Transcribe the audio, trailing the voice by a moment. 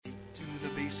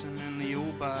basin and the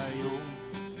old bayou.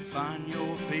 Find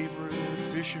your favorite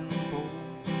fishing pole.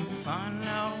 Find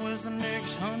out where's the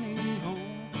next honey hole.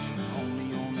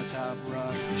 Only on the Top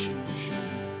Rod Fishing Show.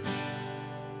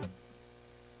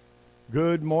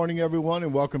 Good morning, everyone,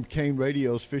 and welcome to KANE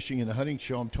Radio's Fishing and Hunting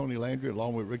Show. I'm Tony Landry,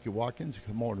 along with Ricky Watkins.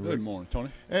 Good morning, Rick. Good morning,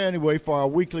 Tony. Anyway, for our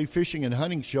weekly Fishing and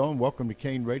Hunting Show, and welcome to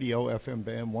KANE Radio, FM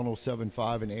band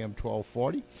 107.5 and AM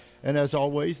 1240. And as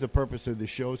always, the purpose of the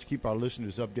show is to keep our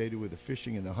listeners updated with the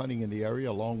fishing and the hunting in the area,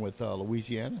 along with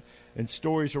Louisiana, and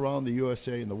stories around the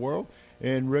USA and the world.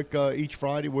 And, Rick, each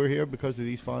Friday we're here because of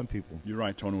these fine people. You're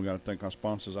right, Tony. We got to thank our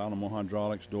sponsors, Alamo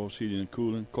Hydraulics, Doors Heating and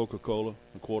Cooling, Coca-Cola,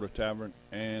 The Quarter Tavern,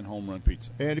 and Home Run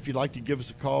Pizza. And if you'd like to give us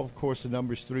a call, of course, the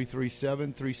number is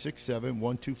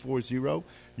 337-367-1240.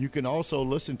 You can also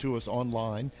listen to us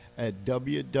online at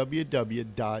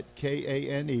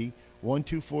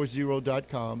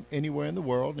www.kane1240.com anywhere in the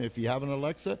world. And if you have an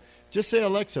Alexa, just say,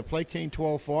 Alexa, play KANE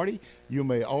 1240. You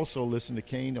may also listen to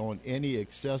KANE on any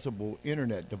accessible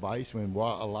Internet device when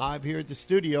we're live here at the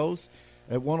studios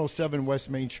at 107 West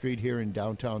Main Street here in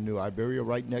downtown New Iberia,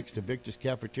 right next to Victor's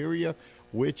Cafeteria,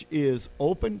 which is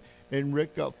open. And,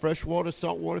 Rick, freshwater,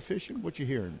 saltwater fishing, what you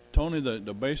hearing? Tony,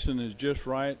 the basin is just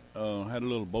right. Had a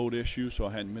little boat issue, so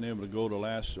I hadn't been able to go the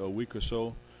last week or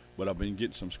so. But I've been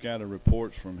getting some scattered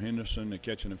reports from Henderson. They're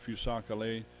catching a few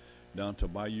sac-a-lay down to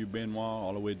Bayou Benoit,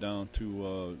 all the way down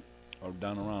to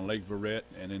down around Lake Verret.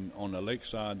 And then on the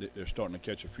lakeside, they're starting to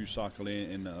catch a few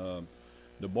sac-a-lay in the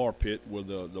bar pit where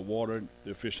the water,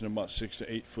 they're fishing about 6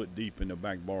 to 8 foot deep in the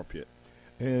back bar pit.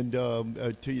 And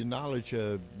to your knowledge,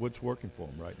 what's working for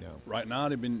them right now? Right now,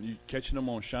 they've been catching them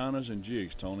on shiners and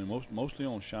jigs, Tony, mostly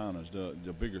on shiners,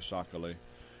 the bigger sac-a-lay.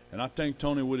 And I think,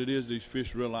 Tony, what it is, these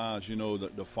fish realize,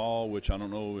 the fall, which I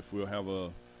don't know if we'll have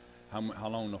how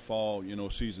long the fall,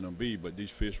 season will be, but these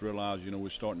fish realize,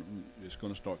 it's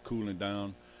going to start cooling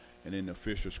down, and then the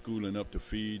fish are schooling up to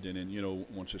feed, and then,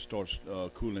 once it starts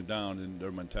cooling down, then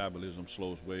their metabolism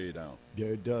slows way down. Yeah,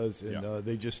 it does, and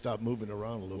they just stop moving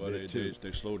around a little bit, too.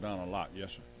 They slow down a lot,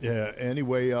 yes, sir. Yeah,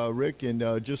 anyway, Rick,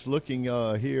 and just looking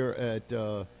here at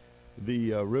the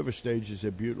river stages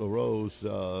at Butte La Rose,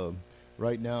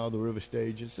 right now the river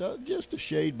stage is just a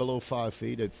shade below 5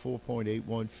 feet at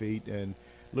 4.81 feet, and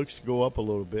looks to go up a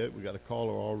little bit. We got a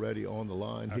caller already on the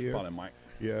line. That's here. That's probably Mike.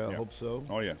 Yeah, I hope so.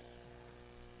 Oh, yeah.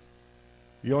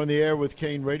 You're on the air with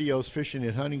KANE Radio's Fishing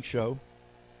and Hunting Show.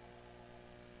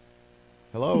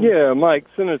 Hello? Yeah, Mike,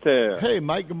 Senator. Hey,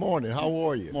 Mike, good morning. How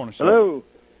are you? Morning, sir. Hello.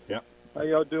 Yeah. How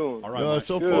y'all doing? All right,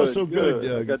 so far, so good.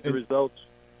 I got the results.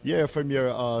 Yeah, from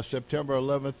your September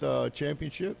 11th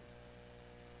championship?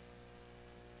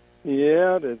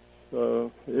 Yeah, it's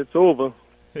over.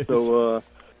 So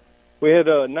we had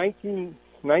 19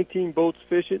 boats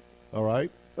fish it. All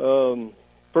right.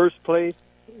 First place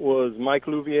was Mike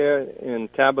Louvier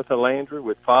and Tabitha Landry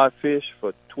with 5 fish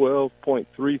for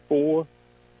 $12.34 for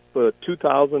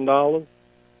 $2,000.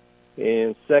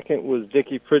 And second was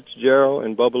Dickie Fitzgerald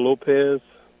and Bubba Lopez,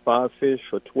 5 fish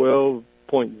for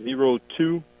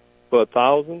 $12.02 for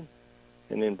 $1,000.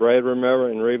 And then Brad Romero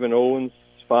and Raven Owens,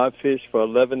 5 fish for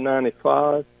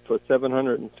 $11.95 for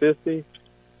 $750.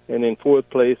 And in fourth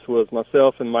place was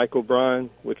myself and Mike O'Brien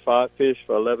with 5 fish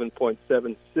for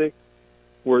 $11.76,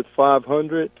 worth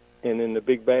 $500. And in the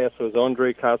big bass was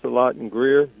Andre Casalot and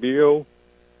Greer Bio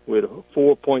with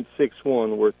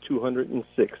 4.61, worth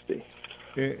 $260.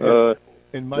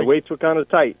 And Mike, the weights were kind of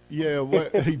tight. Yeah, boy,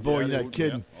 you're not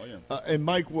kidding. Yeah. Oh, yeah. And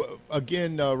Mike,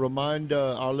 again, remind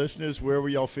our listeners, where were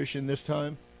y'all fishing this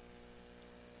time?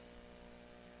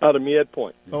 Out of Miette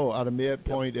Point. Oh, out of Miette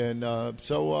Point. And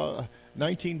so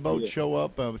 19 boats show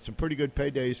up. Some pretty good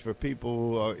paydays for people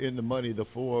who are in the money, the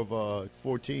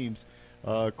four teams.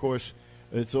 Of course,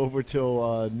 it's over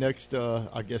till next spring,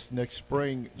 which next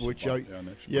spring.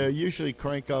 Usually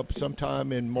crank up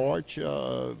sometime in March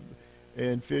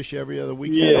and fish every other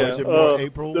weekend. Or is it more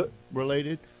April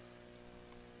related?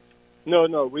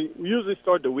 No. We usually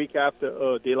start the week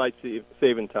after daylight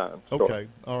saving time. Okay,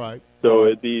 all right. So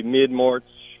it'd be mid-March,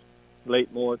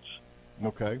 late March.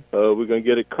 Okay. We're going to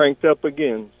get it cranked up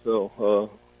again.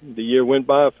 So the year went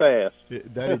by fast.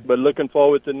 But looking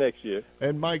forward to next year.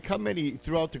 And, Mike, how many,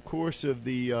 throughout the course of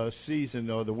the season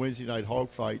or the Wednesday night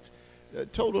hog fights,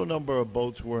 total number of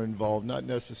boats were involved, not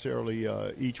necessarily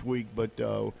each week, but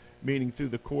meaning through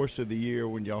the course of the year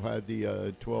when y'all had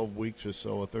the 12 weeks or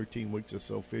so or 13 weeks or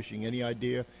so fishing? Any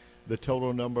idea the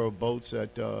total number of boats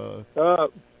that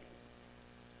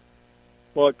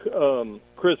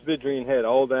Chris Vidrine had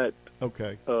all that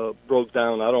broke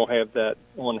down. I don't have that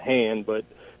on hand, but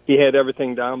he had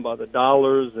everything down by the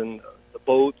dollars and the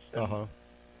boats. And,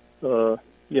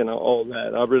 all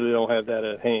that. I really don't have that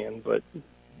at hand, but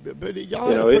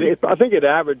y'all I think the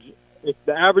average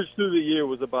through the year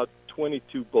was about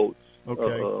 22 boats.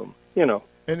 Okay.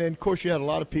 And then, of course, you had a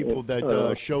lot of people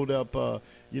that showed up,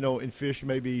 and fished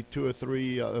maybe 2 or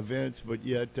 3 events, but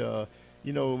yet,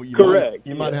 correct.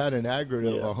 You might have had an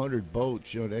aggregate of 100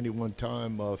 boats, at any one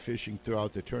time fishing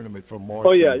throughout the tournament from March.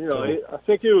 Oh yeah, I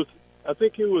think it was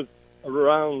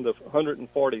around the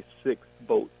 146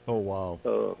 boats. Oh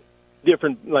wow.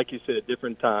 Different, like you said,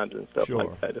 different times and stuff Sure.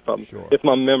 like that. If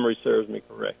my memory serves me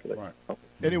correctly. Right.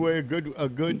 Anyway, a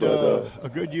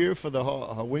good year for the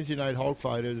Wednesday night Hog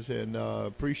Fighters, and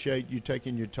appreciate you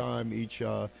taking your time each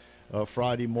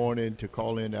Friday morning to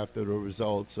call in after the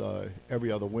results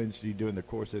every other Wednesday during the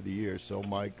course of the year. So,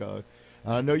 Mike,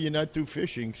 I know you're not through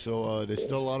fishing, so there's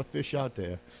still a lot of fish out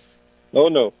there. Oh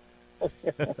no.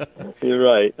 You're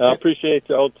right. I appreciate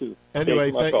y'all too.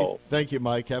 Anyway, thank you,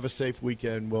 Mike. Have a safe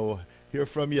weekend. We'll hear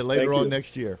from you later on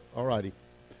next year. All righty.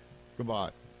 Goodbye.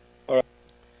 All right.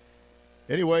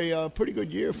 Anyway, pretty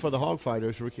good year for the Hog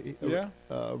Fighters, Ricky. Yeah.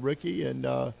 Ricky, and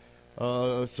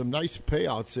some nice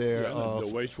payouts there. Yeah,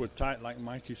 the weights were tight, like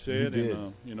Mikey said,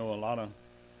 and a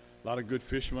lot of good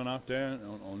fishermen out there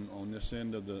on this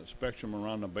end of the spectrum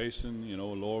around the basin.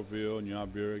 Lorville and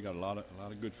Yabiri got a lot of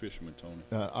good fishermen,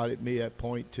 Tony. Me at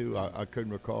point too. I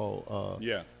couldn't recall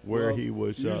where he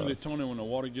was. Usually, Tony, when the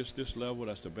water gets this level,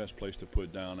 that's the best place to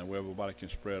put down, and where everybody can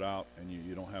spread out, and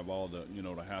you don't have all the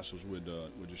the hassles with the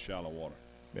shallow water.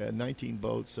 Yeah, 19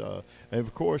 boats, and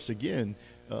of course, again,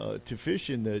 to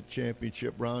fish in the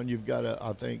championship round, you've got to,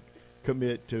 I think,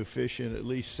 commit to fishing at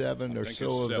least 7 or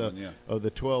so of the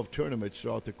 12 tournaments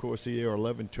throughout the course of the year, or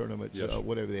 11 tournaments,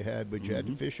 whatever they had. But you had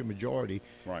to fish a majority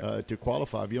to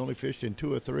qualify. If you only fished in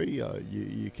 2 or 3,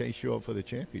 you can't show up for the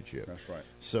championship. That's right.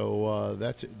 So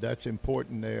that's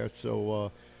important there.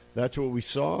 So that's what we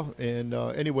saw. And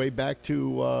anyway, back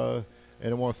to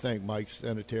and I want to thank Mike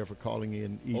Sanitaire for calling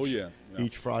in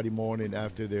each Friday morning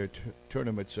after their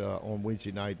tournaments on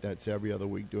Wednesday night. That's every other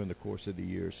week during the course of the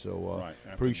year. So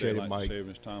appreciate it, Mike. Saving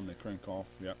his time, they crank off.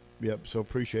 Yep. So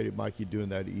appreciate it, Mike. You doing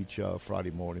that each Friday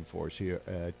morning for us here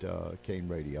at KANE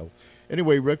Radio.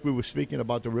 Anyway, Rick, we were speaking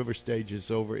about the river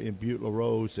stages over in Butte La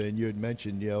Rose, and you had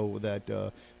mentioned,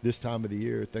 that this time of the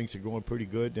year things are going pretty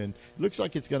good, and it looks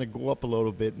like it's going to go up a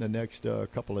little bit in the next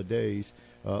couple of days.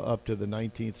 Up to the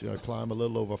 19th, climb a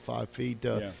little over 5 feet.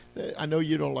 I know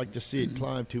you don't like to see it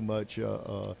climb too much.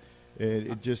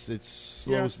 It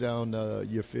slows down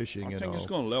your fishing. I think it's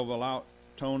going to level out,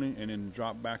 Tony, and then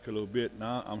drop back a little bit.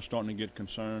 Now I'm starting to get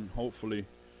concerned. Hopefully,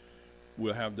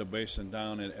 we'll have the basin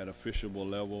down at a fishable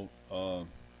level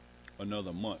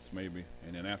another month maybe,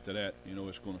 and then after that,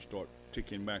 it's going to start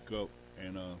ticking back up,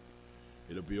 and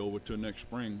it'll be over till next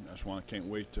spring. That's why I can't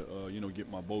wait to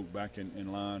get my boat back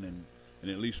in line and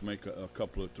at least make a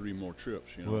couple of 3 more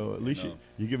trips. Well, at least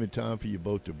you're giving time for your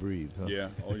boat to breathe. Huh? Yeah.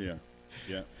 Oh yeah.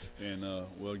 Yeah, and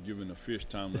giving the fish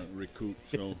time to recoup.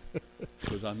 So,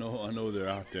 because I know they're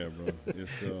out there, bro.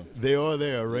 They are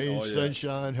there. Rain,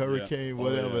 sunshine, hurricane,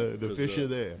 whatever. The fish are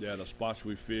there. Yeah, the spots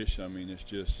we fish. I mean, it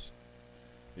just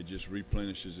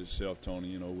replenishes itself,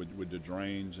 Tony. With the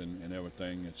drains and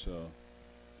everything.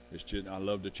 It's just, I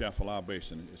love the Chaffalaa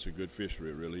Basin. It's a good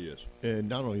fishery. It really is. And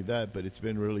not only that, but it's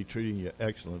been really treating you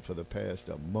excellent for the past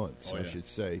months, I should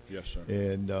say. Yes, sir.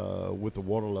 And with the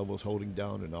water levels holding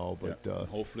down and all. But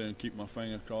hopefully, and keep my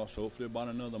fingers crossed, hopefully about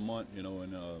another month, and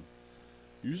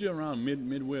usually around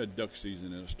midway of duck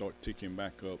season, it'll start ticking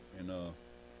back up.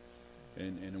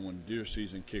 And when deer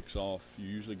season kicks off, you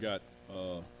usually got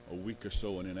a week or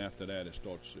so, and then after that, it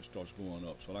starts going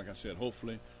up. So like I said,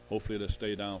 hopefully it'll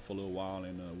stay down for a little while,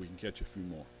 and we can catch a few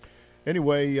more.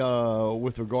 Anyway,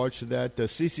 with regards to that, the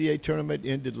CCA tournament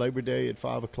ended Labor Day at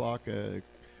 5 o'clock a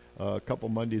couple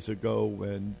Mondays ago,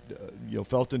 and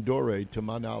Felton Dore, to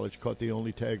my knowledge, caught the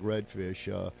only tag redfish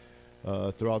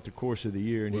throughout the course of the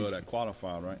year. And that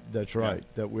qualified, right? That's right. Yeah.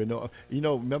 That we know.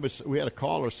 Remember, we had a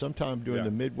caller sometime during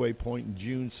the midway point in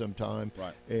June sometime,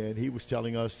 right? And he was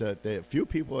telling us that a few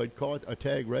people had caught a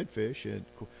tag redfish,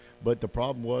 but the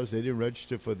problem was they didn't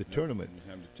register for the tournament.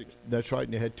 That's right,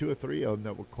 and they had 2 or 3 of them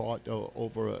that were caught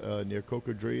over near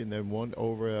Cocodrie, and then one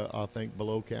over, I think,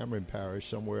 below Cameron Parish,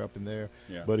 somewhere up in there.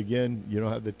 Yeah. But again, you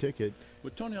don't have the ticket.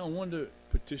 But Tony, I wonder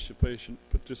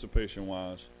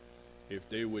participation-wise, if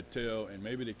they would tell, and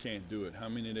maybe they can't do it, how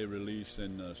many they release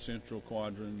in the central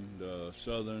quadrant, the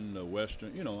southern, the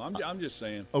western. I'm just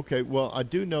saying. Okay, well, I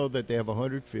do know that they have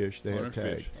 100 fish they have 100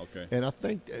 tagged. Fish. Okay. And I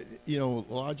think,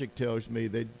 logic tells me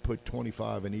they'd put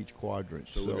 25 in each quadrant.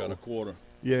 So we got a quarter.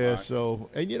 Yeah, Right. so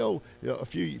and a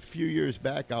few years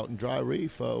back out in Dry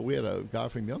Reef, we had a guy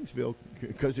from Youngsville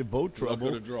because of boat Luck trouble.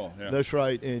 of the draw. Yeah. That's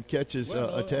right, and catches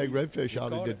Well, a tag redfish you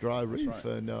out at caught the it. Dry That's Reef right.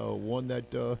 and won that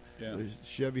Yeah.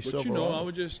 Chevy But Silverado. I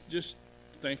was just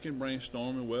thinking,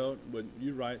 brainstorming. Well, but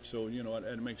you're right. So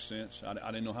it makes sense. I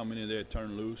didn't know how many they had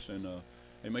turned loose, and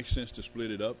it makes sense to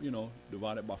split it up.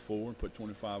 Divide it by 4 and put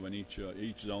 25 in each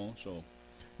zone. So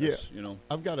that's,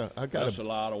 I've got that's a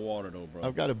lot of water though, bro.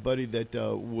 I've got a buddy that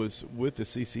was with the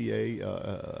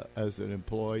CCA as an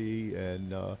employee,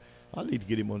 and I need to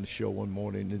get him on the show one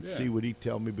morning and see what he'd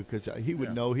tell me, because he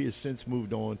would know. He has since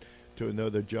moved on to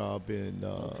another job in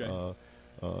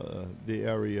the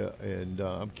area, and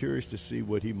I'm curious to see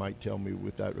what he might tell me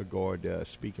with that regard,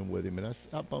 speaking with him. And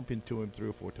I bump into him 3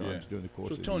 or 4 times during the course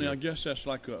so of Tony, the year. I guess that's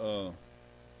like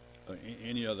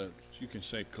any other, you can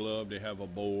say, club. They have a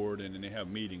board and then they have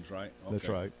meetings, right? Okay. That's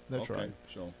right. That's okay. right.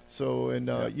 So and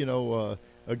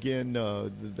again,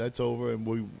 that's over, and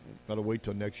we got to wait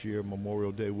till next year,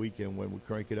 Memorial Day weekend, when we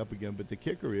crank it up again. But the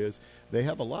kicker is they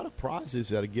have a lot of prizes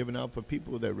that are given out for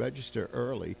people that register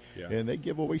early, and they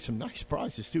give away some nice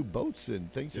prizes too, boats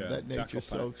and things of that nature.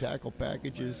 Tackle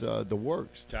packages, the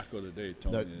works. Tackle today,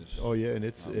 Tony, is. Oh yeah, and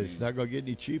it's not going to get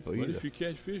any cheaper But either. if you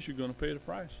catch fish, you're going to pay the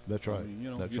price. That's right.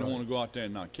 You That's don't right. want to go out there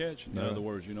and not catch. In other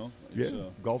words, it's,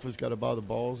 golfers got to buy the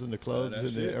balls and the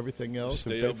clubs and everything else.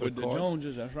 Stay and pay up for with the carts.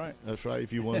 Joneses. That's right. That's right.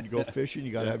 If you want to go fishing,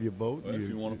 you got to have your boat. Well, if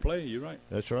you want to play, you're right.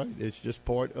 That's right. It's just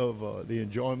part of the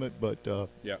enjoyment, but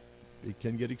it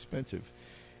can get expensive.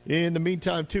 In the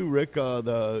meantime, too, Rick,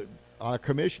 our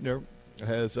commissioner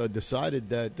has decided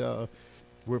that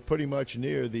we're pretty much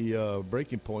near the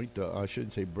breaking point. I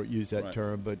shouldn't say use that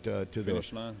term, but to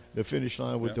the finish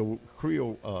line with the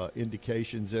creel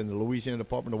indications. And the Louisiana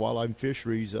Department of Wildlife and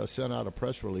Fisheries sent out a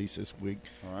press release this week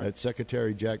that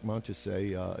Secretary Jack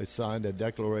Montese signed a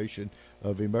declaration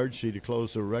of emergency to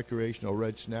close the recreational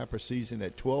red snapper season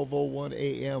at 12:01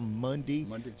 a.m. Monday,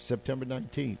 September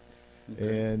 19th.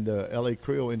 Okay. And L.A.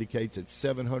 Creel indicates that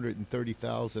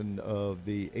 730,000 of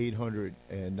the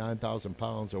 809,000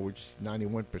 pounds, or which is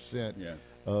 91%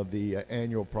 of the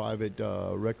annual private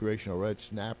recreational red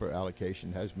snapper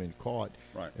allocation, has been caught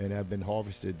and have been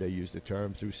harvested, they use the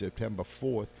term, through September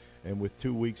 4th. And with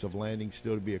 2 weeks of landing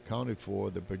still to be accounted for,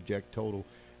 the project total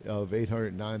of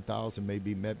 809,000 may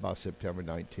be met by September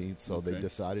 19th. So they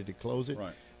decided to close it.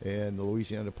 Right. And the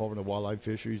Louisiana Department of Wildlife and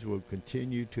Fisheries will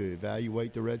continue to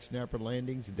evaluate the red snapper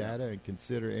landings data and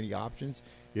consider any options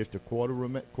if the quota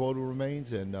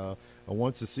remains. And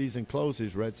once the season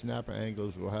closes, red snapper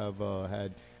anglers will have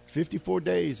had 54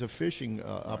 days of fishing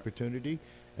opportunity.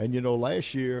 And,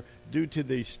 last year, due to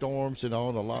the storms and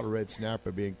all, a lot of red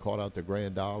snapper being caught out the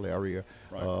Grand Isle area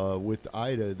with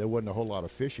Ida, there wasn't a whole lot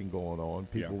of fishing going on.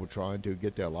 People were trying to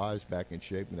get their lives back in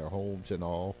shape in their homes and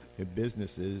all, and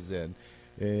businesses, and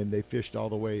they fished all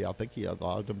the way. I think he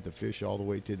allowed them to fish all the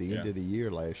way to the end of the year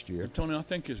last year. And Tony, I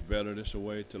think it's better this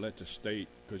way to let the state,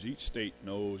 because each state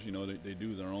knows, they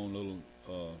do their own little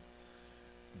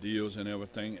deals and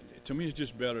everything. To me, it's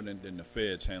just better than the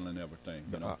feds handling everything.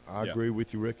 I agree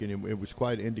with you, Rick, and it was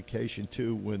quite an indication,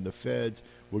 too, when the feds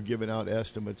were giving out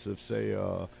estimates of, say,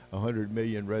 100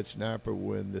 million red snapper,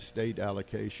 when the state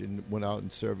allocation went out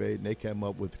and surveyed, and they came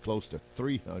up with close to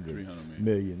 300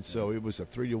 million. So it was a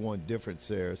 3-to-1 difference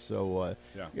there. So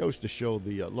it goes to show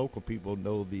the local people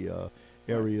know the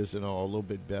areas and all a little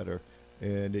bit better.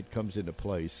 And it comes into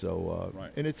place, so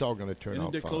and it's all going to turn out fine.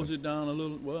 And they close it down a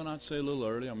little. Well, I'd say a little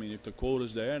early. I mean, if the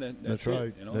quota's there, that's right.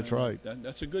 It, that's right.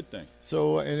 That's a good thing.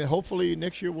 So, and hopefully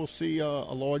next year we'll see a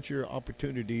larger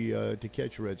opportunity to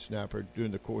catch red snapper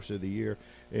during the course of the year.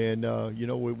 And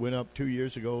we went up 2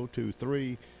 years ago to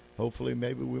 3. Hopefully,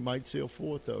 maybe we might see a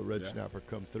 4th red snapper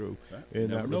come through in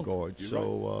that regard.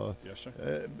 So, yes,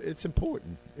 sir. It's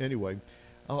important anyway.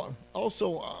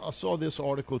 Also, I saw this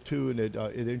article, too, and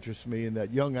it interests me, in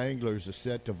that young anglers are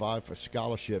set to vie for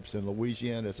scholarships in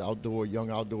Louisiana's young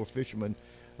outdoor fishermen,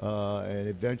 and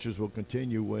adventures will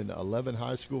continue when 11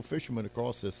 high school fishermen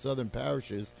across the southern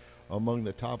parishes are among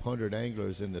the top 100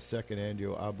 anglers in the second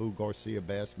annual Abu Garcia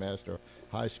Bassmaster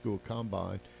High School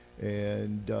Combine.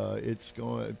 And it's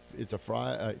a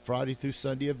Friday through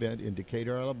Sunday event in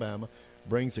Decatur, Alabama,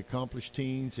 brings accomplished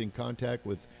teens in contact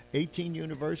with 18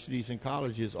 universities and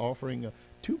colleges, offering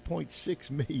 $2.6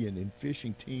 million in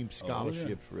fishing team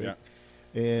scholarships, Rick.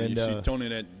 Yeah. And you see, Tony,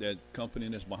 that company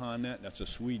that's behind that's a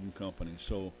Sweden company.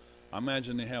 So I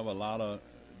imagine they have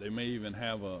they may even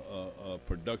have a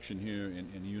production here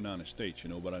in the United States,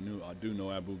 but I do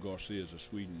know Abu Garcia is a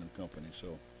Sweden company.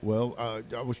 So well,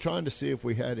 I was trying to see if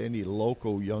we had any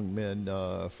local young men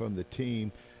from the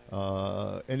team.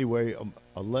 Anyway,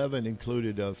 11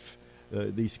 included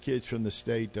these kids from the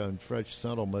state on French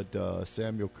settlement,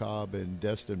 Samuel Cobb and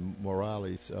Destin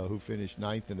Morales, who finished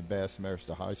ninth in the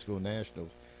Bassmaster High School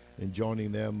Nationals. And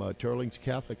joining them, Turling's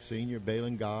Catholic senior,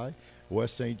 Balin Guy,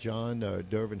 West St. John,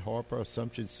 Dervin Harper,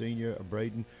 Assumption senior,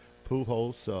 Braden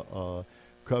Pujols,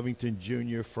 Covington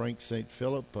junior, Frank St.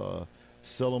 Philip,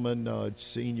 Silliman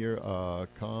senior,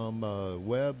 Com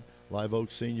Webb, Live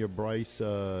Oak senior, Bryce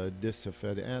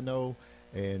Disafedano,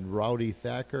 and Rowdy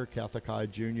Thacker, Catholic High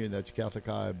Junior, and that's Catholic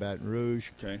High Baton Rouge.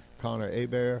 Okay. Connor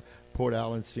Hebert, Port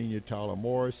Allen Senior, Tyler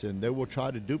Morris, and they will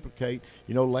try to duplicate.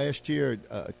 You know, last year,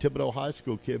 a Thibodaux High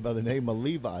School kid by the name of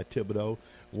Levi Thibodeau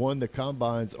won the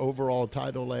Combine's overall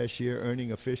title last year,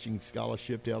 earning a fishing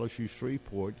scholarship to LSU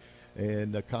Shreveport.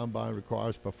 And the Combine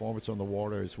requires performance on the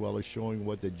water as well as showing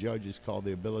what the judges call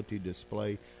the ability to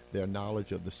display their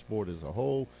knowledge of the sport as a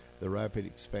whole. The rapid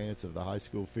expanse of the high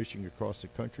school fishing across the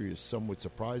country is somewhat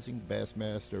surprising.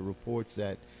 Bassmaster reports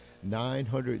that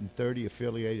 930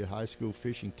 affiliated high school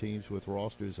fishing teams with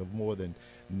rosters of more than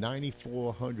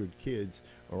 9,400 kids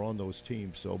are on those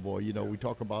teams. So, boy, you know, we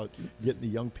talk about getting the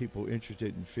young people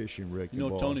interested in fishing, Rick. You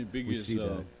know, boy, Tony, biggest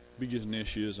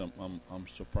issue is I'm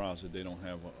surprised that they don't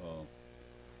have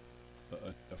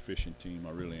a fishing team.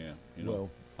 I really am. You know,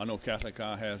 I know Catholic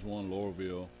High has one,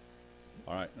 Laurelville.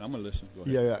 All right, I'm going to listen. Go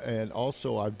ahead. Yeah, and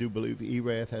also I do believe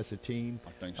Erath has a team. I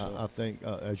think so. I think,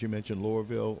 as you mentioned,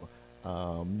 Laurelville.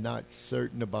 Not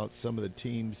certain about some of the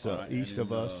teams east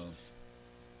of us.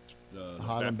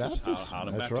 Highland Baptist.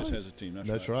 Highland Baptist has a team.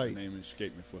 That's right. The name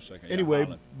escaped me for a second. Anyway,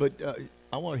 but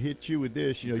I want to hit you with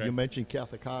this. You know, Okay. you mentioned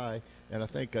Catholic High, and I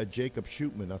think Jacob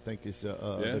Shootman, I think, is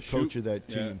the coach of that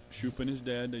team. Yeah, Shoop and his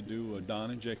dad, they do.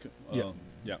 Don and Jacob.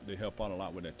 Yeah, they help out a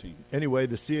lot with that team. Anyway,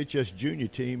 the CHS junior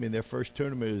team in their first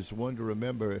tournament is one to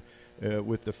remember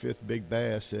with the 5th Big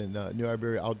Bass and New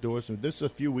Iberia Outdoors. And this was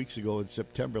a few weeks ago in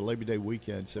September, Labor Day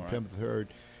weekend, September 3rd.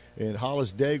 And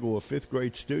Hollis Daigle, a 5th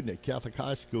grade student at Catholic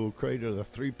High School, created a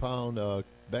 3-pound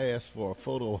bass for a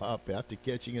photo op after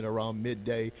catching it around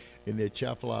midday in the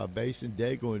Atchafalaya Basin.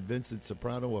 Daigle and Vincent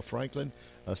Soprano of Franklin,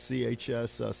 a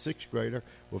CHS 6th grader,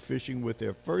 were fishing with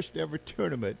their first ever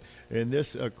tournament. And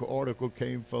this article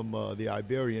came from the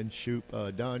Iberian Shoop,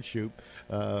 Don Shoop,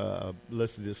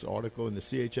 listed this article. And the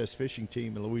CHS fishing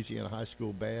team in Louisiana High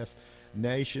School Bass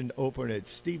Nation opened at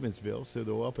Stevensville, so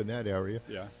they were up in that area.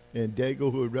 Yeah. And Daigle,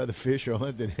 who would rather fish or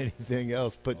hunt than anything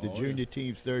else, put the junior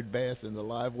team's third bass in the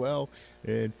live well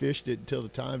and fished it until the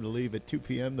time to leave at 2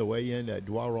 p.m. to weigh in at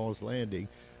Dwaron's Landing.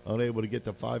 Unable to get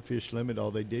the 5-fish limit,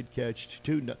 although they did catch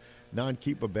 2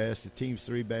 non-keeper bass. The team's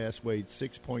 3 bass weighed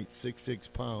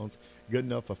 6.66 pounds, good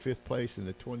enough for 5th place in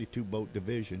the 22-boat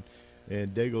division.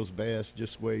 And Daigle's bass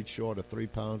just weighed short of 3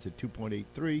 pounds at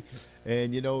 2.83.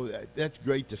 And, you know, that's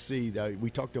great to see.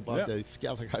 We talked about the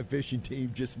Catholic High fishing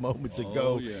team just moments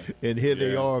ago. And here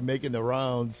they are making the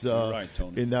rounds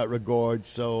in that regard.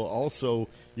 So, also,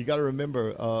 you got to remember,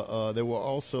 they were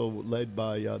also led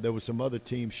by, there were some other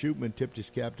teams. Shootman tipped his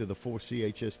cap to the 4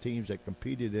 CHS teams that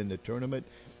competed in the tournament.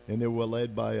 And they were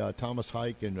led by Thomas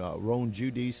Hike and Roan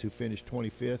Judice, who finished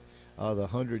 25th. The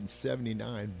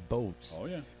 179 boats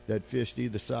that fished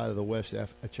either side of the West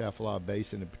Atchafalaya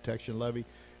Basin and Protection Levee.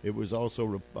 It was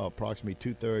also approximately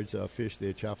 2/3 fished the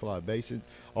Atchafalaya Basin.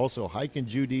 Also, Hike and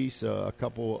Judice, a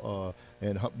couple,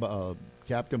 and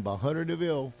Captain by Hunter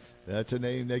DeVille. That's a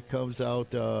name that comes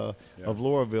out of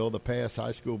Laurelville, the past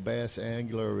high school bass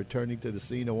angler, returning to the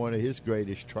scene of one of his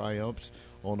greatest triumphs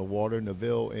on the water.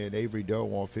 Neville and Avery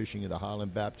Derwan fishing in the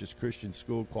Highland Baptist Christian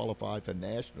School qualified for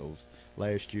nationals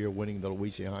last year, winning the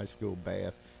Louisiana High School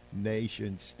Bass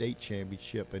Nation State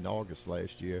Championship in August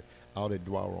last year out at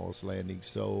Dwaron's Landing.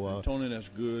 So, Tony, that's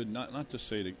good. Not to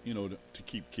say that, you know, to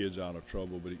keep kids out of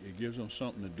trouble, but it gives them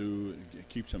something to do. It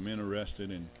keeps them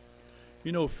interested. And,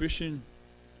 you know, fishing,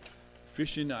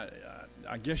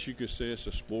 I guess you could say it's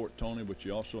a sport, Tony, but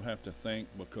you also have to think,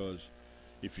 because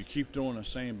if you keep throwing the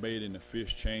same bait and the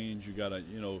fish change, you got to,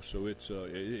 you know, so it's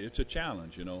a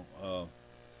challenge, you know.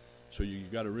 So you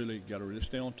got to really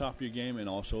stay on top of your game, and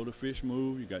also the fish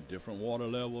move. You got different water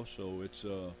levels, so it's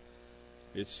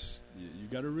you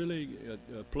got to really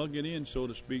plug it in, so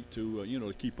to speak, to you know,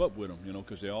 to keep up with them, you know,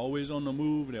 because they're always on the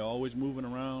move, they're always moving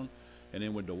around, and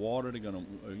then with the water, they're gonna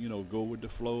you know, go with the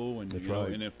flow, and That's you know,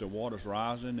 right. and if the water's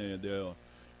rising,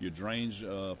 your drains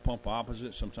pump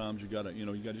opposite. Sometimes you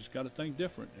just got to think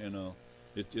different, and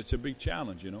it's a big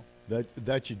challenge, you know.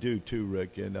 That you do too,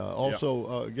 Rick. And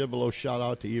also give a little shout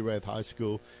out to Erath High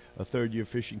School. A third-year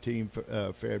fishing team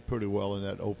fared pretty well in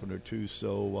that opener too.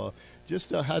 So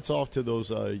just hats off to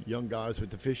those young guys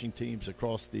with the fishing teams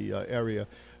across the area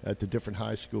at the different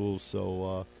high schools.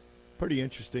 So pretty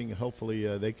interesting.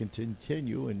 Hopefully they can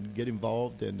continue and get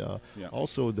involved. And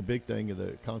also the big thing of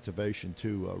the conservation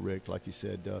too, Rick, like you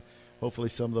said, hopefully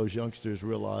some of those youngsters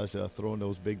realize throwing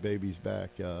those big babies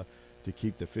back to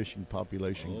keep the fishing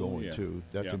population going too.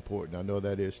 That's important. I know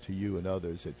that is to you and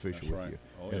others that fish with you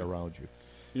and around you.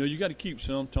 You know, you got to keep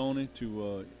some, Tony,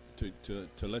 to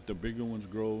let the bigger ones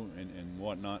grow and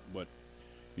whatnot. But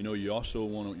you know, you also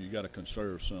you got to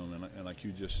conserve some, and like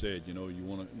you just said, you know, you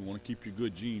want to keep your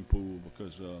good gene pool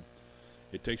because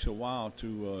it takes a while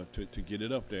to get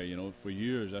it up there. You know, for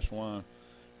years that's why.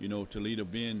 You know, Toledo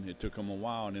Bend, it took them a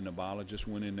while, and then the biologists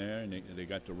went in there, and they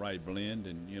got the right blend,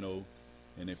 and, you know,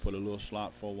 and they put a little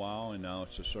slot for a while, and now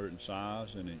it's a certain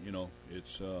size, and, you know,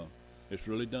 it's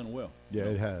really done well. Yeah,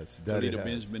 it has. Toledo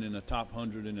Bend's been in the top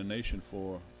 100 in the nation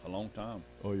for a long time.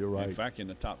 Oh, you're right. In fact, in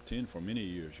the top 10 for many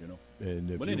years, you know.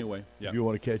 And anyway, if you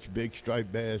want to catch big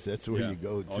striped bass, that's where you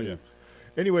go, too. Oh, yeah.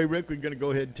 Anyway, Rick, we're going to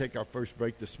go ahead and take our first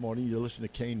break this morning. You're listening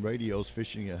to KANE Radio's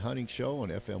Fishing and Hunting Show on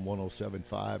FM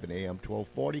 107.5 and AM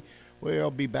 1240, where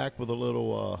I'll be back with a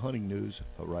little hunting news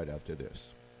right after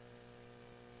this.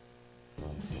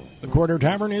 The Quarter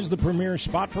Tavern is the premier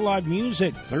spot for live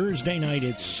music. Thursday night,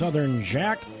 it's Southern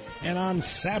Jack, and on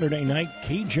Saturday night,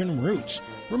 Cajun Roots.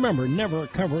 Remember, never a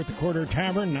cover at the Quarter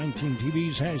Tavern. 19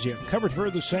 TVs has you covered for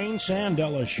the Saints and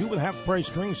LSU with half-price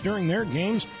drinks during their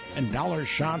games and dollar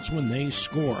shots when they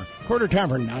score. Quarter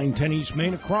Tavern, 910 East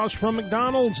Main, across from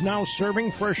McDonald's, now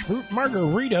serving fresh fruit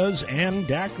margaritas and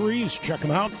daiquiris. Check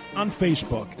them out on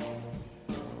Facebook.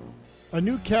 A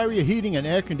new Carrier heating and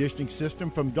air conditioning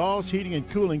system from Dawes Heating and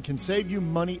Cooling can save you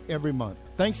money every month.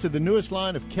 Thanks to the newest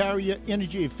line of Carrier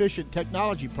energy-efficient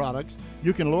technology products,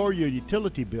 you can lower your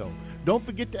utility bill. Don't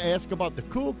forget to ask about the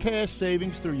cool cash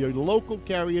savings through your local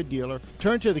Carrier dealer.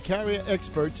 Turn to the Carrier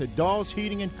experts at Dawes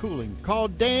Heating and Cooling. Call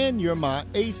Dan, you're my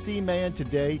AC man,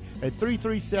 today at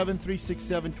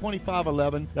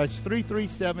 337-367-2511. That's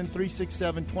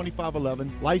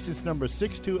 337-367-2511. License number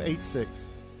 6286.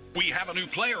 We have a new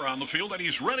player on the field, and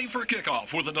he's ready for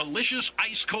kickoff with a delicious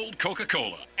ice-cold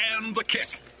Coca-Cola and the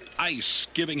kick. Ice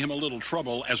giving him a little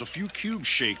trouble as a few cubes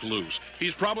shake loose.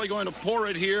 He's probably going to pour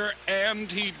it here,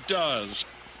 and he does.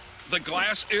 The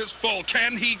glass is full.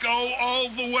 Can he go all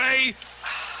the way?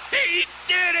 He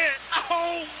did it!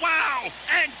 Oh, wow!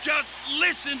 And just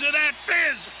listen to that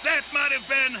fizz. That might have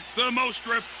been the most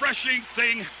refreshing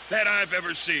thing that I've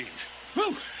ever seen.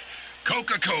 Whew.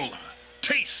 Coca-Cola.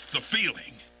 Taste the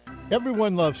feeling.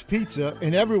 Everyone loves pizza,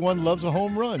 and everyone loves a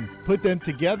home run. Put them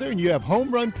together, and you have home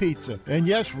run pizza. And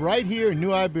yes, right here in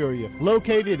New Iberia,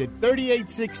 located at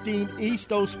 3816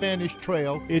 East Old Spanish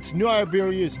Trail, it's New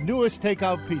Iberia's newest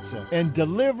takeout pizza, and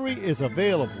delivery is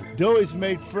available. Dough is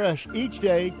made fresh each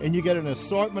day, and you get an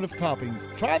assortment of toppings.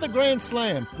 Try the Grand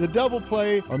Slam, the Double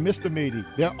Play, or Mr. Meaty.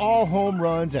 They're all home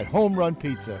runs at Home Run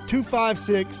Pizza.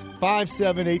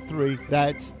 256-5783.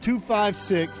 That's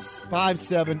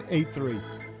 256-5783.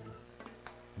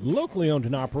 Locally owned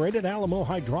and operated, Alamo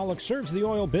Hydraulics serves the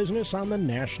oil business on the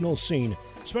national scene.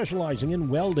 Specializing in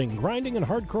welding, grinding, and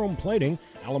hard chrome plating,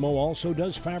 Alamo also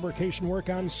does fabrication work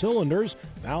on cylinders,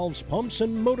 valves, pumps,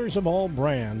 and motors of all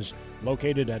brands.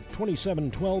 Located at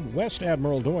 2712 West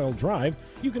Admiral Doyle Drive,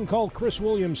 you can call Chris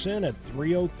Williamson at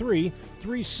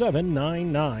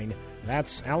 303-3799.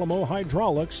 That's Alamo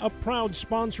Hydraulics, a proud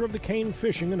sponsor of the KANE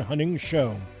Fishing and Hunting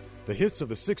Show. The hits of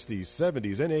the 60s,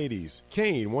 70s, and 80s.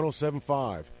 KANE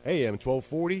 107.5, AM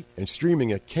 1240, and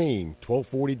streaming at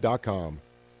KANE1240.com.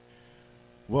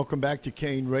 Welcome back to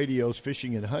KANE Radio's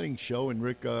Fishing and Hunting Show. And,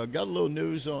 Rick, got a little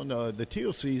news on the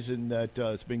teal season that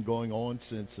has been going on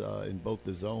since in both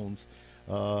the zones.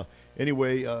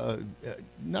 Anyway,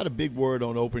 not a big word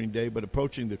on opening day, but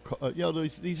approaching the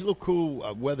these little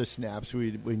cool weather snaps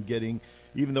we've been getting,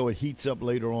 even though it heats up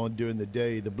later on during the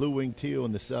day. The blue-winged teal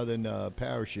in the southern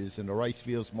parishes and the rice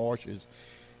fields marshes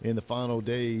in the final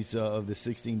days of the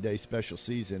 16-day special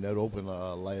season that opened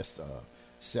last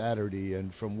Saturday.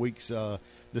 And from weeks, the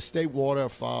state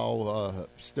waterfowl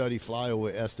study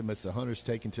flyover estimates the hunters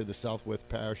taken to the southwest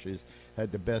parishes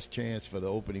had the best chance for the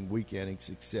opening weekending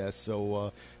success.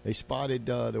 So they spotted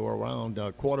there were around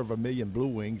 250,000 blue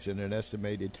wings, and an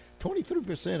estimated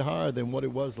 23% higher than what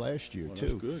it was last year, too.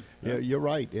 That's good. Yeah, you're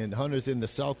right. And hunters in the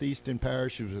southeastern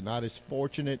parishes were not as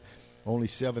fortunate. Only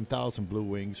 7,000 blue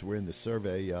wings were in the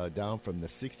survey, down from the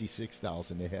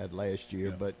 66,000 they had last year.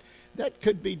 Yeah. But that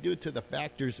could be due to the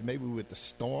factors, maybe with the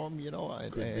storm, Could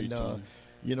be, Tony.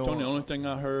 Tony, the only thing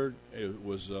I heard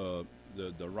was the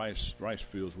rice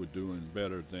fields were doing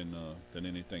better than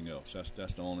anything else.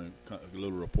 That's the only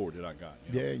little report that I got.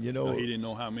 Yeah, he didn't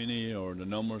know how many or the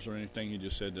numbers or anything. He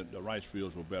just said that the rice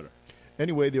fields were better.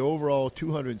 Anyway, the overall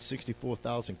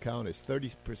 264,000 count is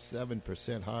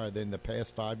 37% higher than the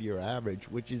past 5-year average,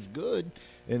 which is good,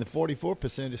 and the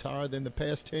 44% is higher than the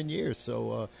past 10 years.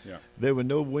 So there were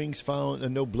no wings found,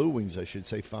 no blue wings, I should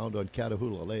say, found on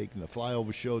Catahoula Lake, and the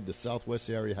flyover showed the southwest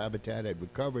area habitat had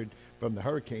recovered from the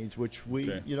hurricanes, which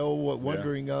we,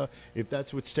 wondering if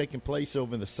that's what's taking place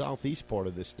over in the southeast part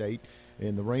of the state,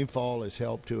 and the rainfall has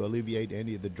helped to alleviate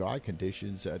any of the dry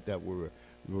conditions that we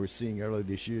were seeing earlier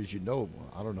this year. As you know,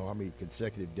 I don't know how many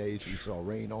consecutive days we saw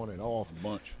rain on and off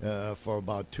for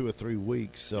about 2 or 3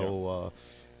 weeks. So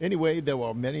anyway, there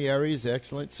were many areas,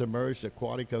 excellent submerged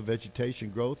aquatic vegetation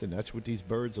growth, and that's what these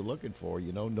birds are looking for,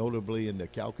 notably in the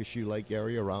Calcasieu Lake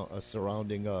area around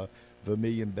surrounding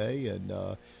Vermilion Bay.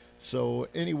 And so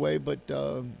anyway, but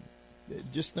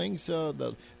just things,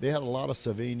 they had a lot of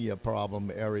Savinia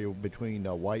problem area between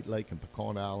White Lake and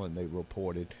Pecan Island, they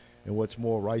reported. And what's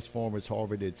more, rice farmers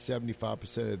harvested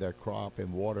 75% of their crop,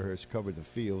 and water has covered the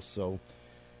fields. So,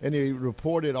 and he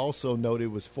reported also noted it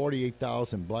was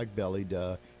 48,000 black-bellied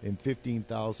and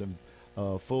 15,000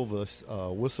 fulvous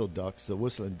whistle ducks, the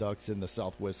whistling ducks in the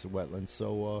southwest wetlands.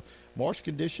 So marsh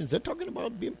conditions, they're talking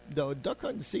about the duck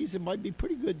hunting season might be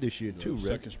pretty good this year too, Rick.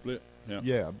 Second split,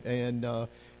 yeah, and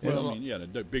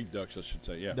the big ducks, I should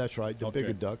say, yeah. That's right, the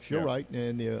bigger ducks. You're right,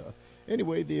 and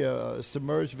anyway, the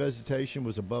submerged vegetation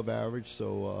was above average,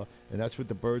 so and that's what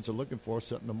the birds are looking for,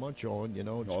 something to munch on,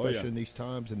 especially in these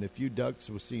times. And the few ducks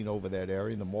were seen over that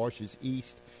area, and the marshes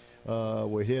east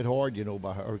were hit hard,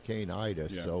 by Hurricane Ida.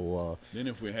 Yeah. So then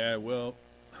if we had,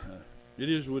 it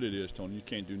is what it is, Tony. You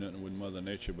can't do nothing with Mother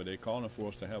Nature, but they're calling for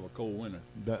us to have a cold winter.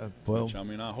 Which,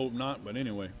 I hope not, but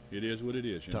anyway, it is what it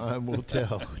is. Time will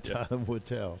tell. Time will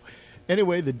tell.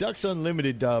 Anyway, the Ducks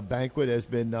Unlimited banquet has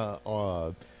been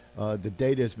the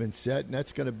date has been set, and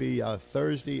that's going to be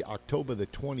Thursday, October the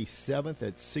 27th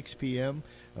at 6 p.m.,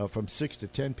 from 6 to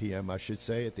 10 p.m., I should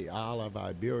say, at the Isle of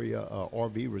Iberia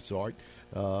RV Resort.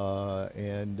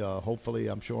 And hopefully,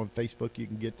 I'm sure on Facebook you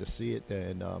can get to see it,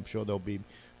 and I'm sure there'll be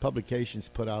publications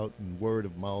put out and word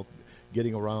of mouth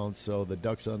getting around. So the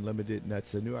Ducks Unlimited, and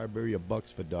that's the New Iberia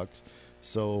Bucks for Ducks.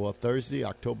 So Thursday,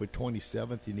 October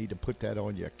 27th, you need to put that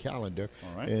on your calendar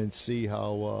and see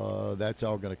how that's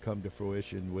all going to come to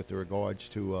fruition with regards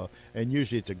to, and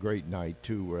usually it's a great night,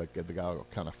 too, where they got all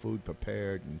kind of food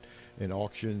prepared and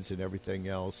auctions and everything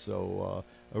else. So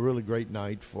a really great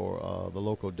night for the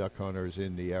local duck hunters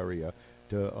in the area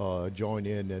to join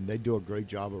in, and they do a great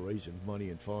job of raising money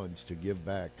and funds to give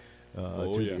back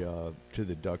to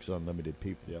the Ducks Unlimited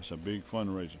people. Yeah, it's a big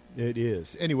fundraiser. It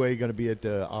is. Anyway, you're going to be at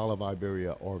the Isle of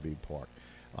Iberia RV Park,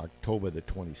 October the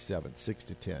 27th, 6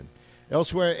 to 10.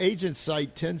 Elsewhere, agents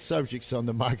cite 10 subjects on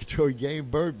the migratory game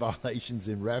bird violations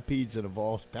in Rapides and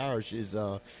Evalds parishes.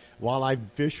 Wildlife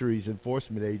and Fisheries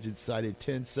Enforcement agents cited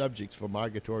 10 subjects for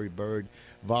migratory bird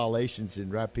violations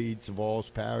in Rapides,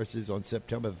 Evalds parishes on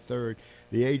September the 3rd.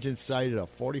 The agents cited a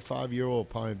 45-year-old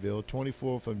Pineville,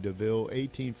 24 from DeVille,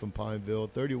 18 from Pineville,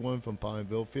 31 from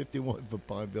Pineville, 51 from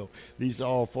Pineville. These are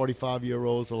all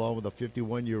 45-year-olds along with a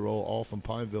 51-year-old, all from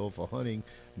Pineville, for hunting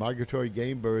migratory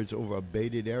game birds over a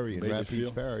baited area in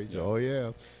Rapides Parish. Yeah. Oh,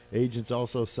 yeah. Agents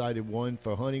also cited one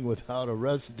for hunting without a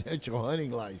residential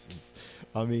hunting license.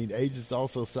 Agents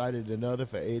also cited another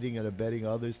for aiding and abetting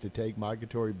others to take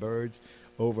migratory birds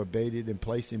over baited and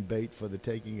placing bait for the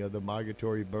taking of the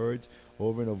migratory birds.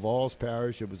 Over in Evalds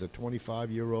Parish, it was a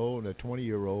 25-year-old and a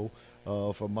 20-year-old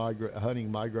for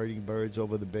hunting migrating birds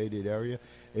over the baited area.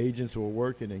 Agents were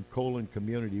working in Colon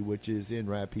Community, which is in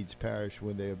Rapides Parish,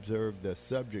 when they observed the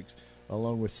subjects,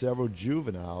 along with several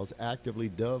juveniles, actively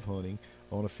dove hunting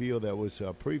on a field that was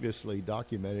previously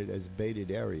documented as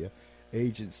baited area.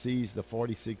 Agents seized the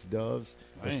 46 doves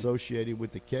associated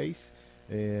with the case.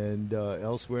 And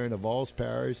elsewhere in Evalds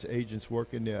Parish, agents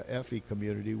work in the Effie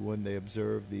community when they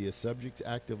observed the subjects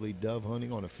actively dove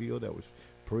hunting on a field that was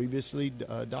previously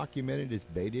documented as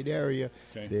baited area.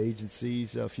 The agent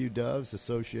sees a few doves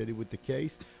associated with the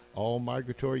case. All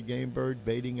migratory game bird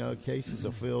baiting cases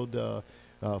are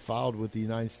filed with the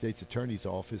United States Attorney's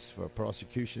Office for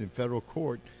prosecution in federal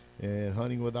court. And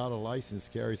hunting without a license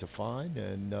carries a fine.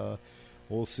 And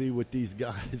we'll see what these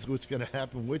guys, what's going to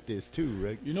happen with this, too,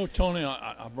 Rick. Tony,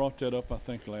 I brought that up, I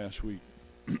think, last week.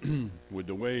 With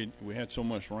the way we had so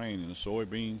much rain in the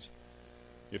soybeans,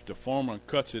 if the farmer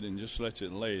cuts it and just lets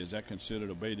it lay, is that considered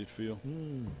a baited field?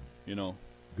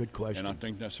 Good question. And I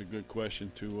think that's a good question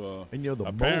to. And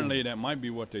apparently mold, that might be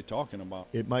what they're talking about.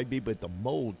 It might be, but the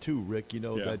mold too, Rick.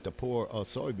 That the poor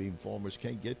soybean farmers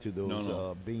can't get to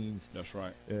those beans. That's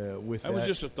right. With that was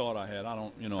just a thought I had. I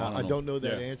don't know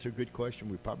that answer. Good question.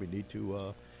 We probably need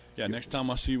to Yeah, next time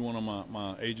I see one of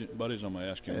my agent buddies, I'm going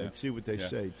to ask him that. And see what they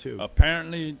say, too.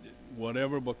 Apparently,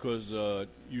 whatever, because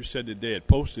you said that they had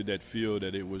posted that field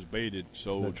that it was baited.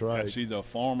 So that's right. It's either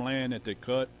farmland that they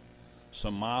cut,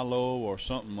 some milo or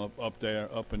something up there,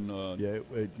 up in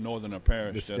northern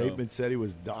parish. The statement said it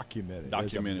was documented.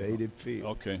 Documented. As a baited field.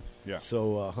 Okay, yeah.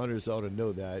 So hunters ought to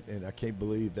know that, and I can't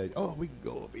believe that, we can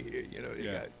go over here,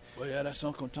 Well, that's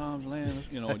Uncle Tom's land,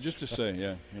 just to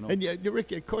say, And,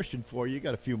 Rick, a question for you. You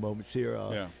got a few moments here.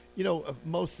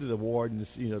 Most of the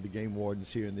wardens, the game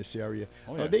wardens here in this area,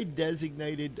 are they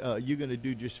designated, you going to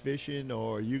do just fishing,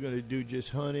 or are you going to do just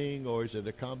hunting, or is it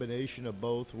a combination of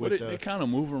both? Well, they kind of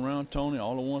move around, Tony.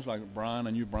 All the ones like Brian,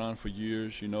 I knew Brian for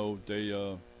years, they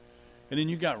and then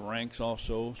you got ranks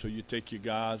also, so you take your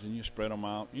guys and you spread them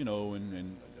out,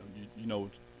 and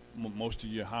most of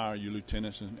you hire your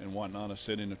lieutenants and whatnot to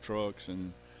sit in the trucks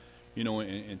and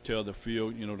tell the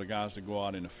field, the guys to go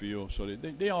out in the field. So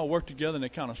they all work together and they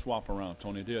kind of swap around,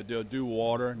 Tony. They'll do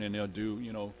water and then they'll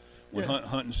do, when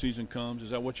hunting season comes.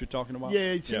 Is that what you're talking about?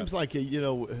 Yeah, it seems like, a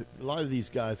lot of these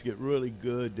guys get really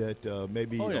good at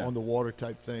maybe on the water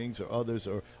type things, or others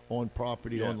are on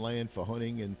property, on land for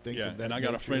hunting and things of that and I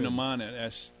got a friend of mine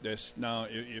that's now,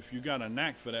 if you got a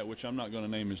knack for that, which I'm not going to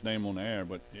name his name on the air,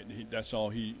 but that's all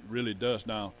he really does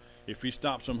now. If he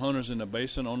stops some hunters in the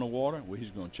basin on the water, well, he's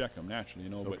going to check them naturally,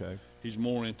 But he's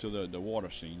more into the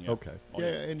water scene. Yeah. Okay.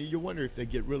 And you wonder if they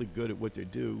get really good at what they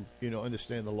do,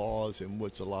 understand the laws and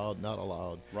what's allowed, not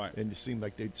allowed. Right. And it seemed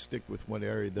like they'd stick with one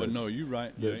area. But no, you're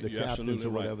right. The you're captains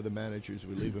or whatever, the managers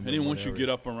would leave them. And then once you get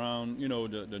up around,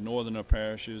 the northern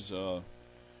parishes,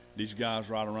 these guys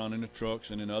ride around in the trucks,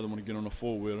 and then the other one get on the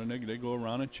four-wheeler, and they go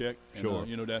around and check. Sure.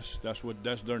 And,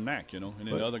 that's their knack, And then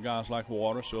the other guys like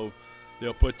water, so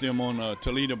they'll put them on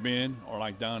Toledo Bend or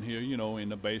like down here, in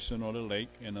the basin or the lake,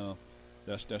 and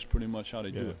that's pretty much how they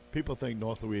do it. People think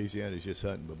North Louisiana is just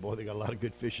hunting, but boy, they got a lot of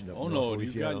good fishing up in North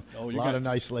Louisiana. A lot of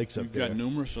nice lakes up there. You've got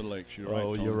numerous lakes. You're right.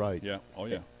 Oh, Tony. You're right. Yeah. Oh,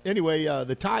 yeah. Anyway,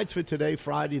 the tides for today,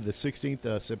 Friday, the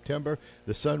 16th September.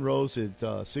 The sun rose at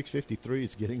 6:53.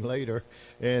 It's getting later,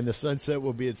 and the sunset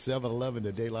will be at 7:11.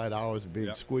 The daylight hours are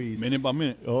being squeezed minute by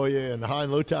minute. Oh yeah, and the high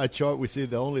and low tide chart, we see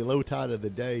the only low tide of the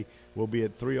day will be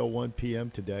at 3:01 p.m.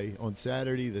 today. On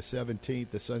Saturday, the 17th,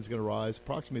 the sun's going to rise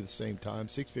approximately the same time,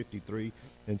 6:53,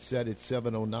 and set at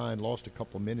 7:09. Lost a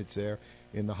couple of minutes there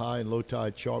in the high and low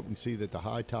tide chart. We can see that the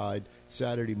high tide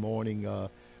Saturday morning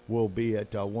will be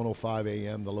at 1:05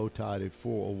 a.m. The low tide at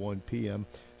 4:01 p.m.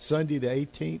 Sunday, the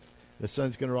 18th, the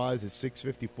sun's going to rise at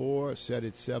 6:54, set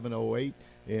at 7:08.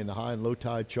 In the high and low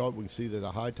tide chart, we can see that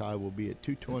the high tide will be at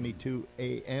 2:22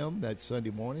 a.m. That's Sunday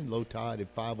morning. Low tide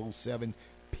at 5:07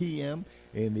 p.m.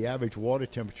 And the average water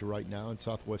temperature right now in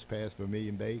Southwest Pass,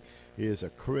 Vermilion Bay, is a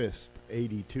crisp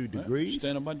 82 degrees.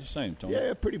 Stand about the same, Tony.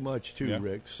 Yeah, pretty much too,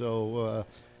 Rick. So,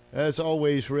 as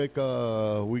always, Rick,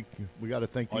 we got to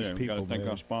thank these people. We got to thank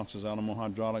our sponsors: Alamo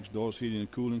Hydraulics, Doors Heating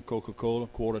and Cooling, Coca-Cola,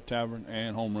 Quarter Tavern,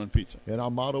 and Home Run Pizza. And our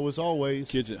motto is always: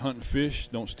 kids that hunt and fish,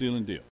 don't steal and deal.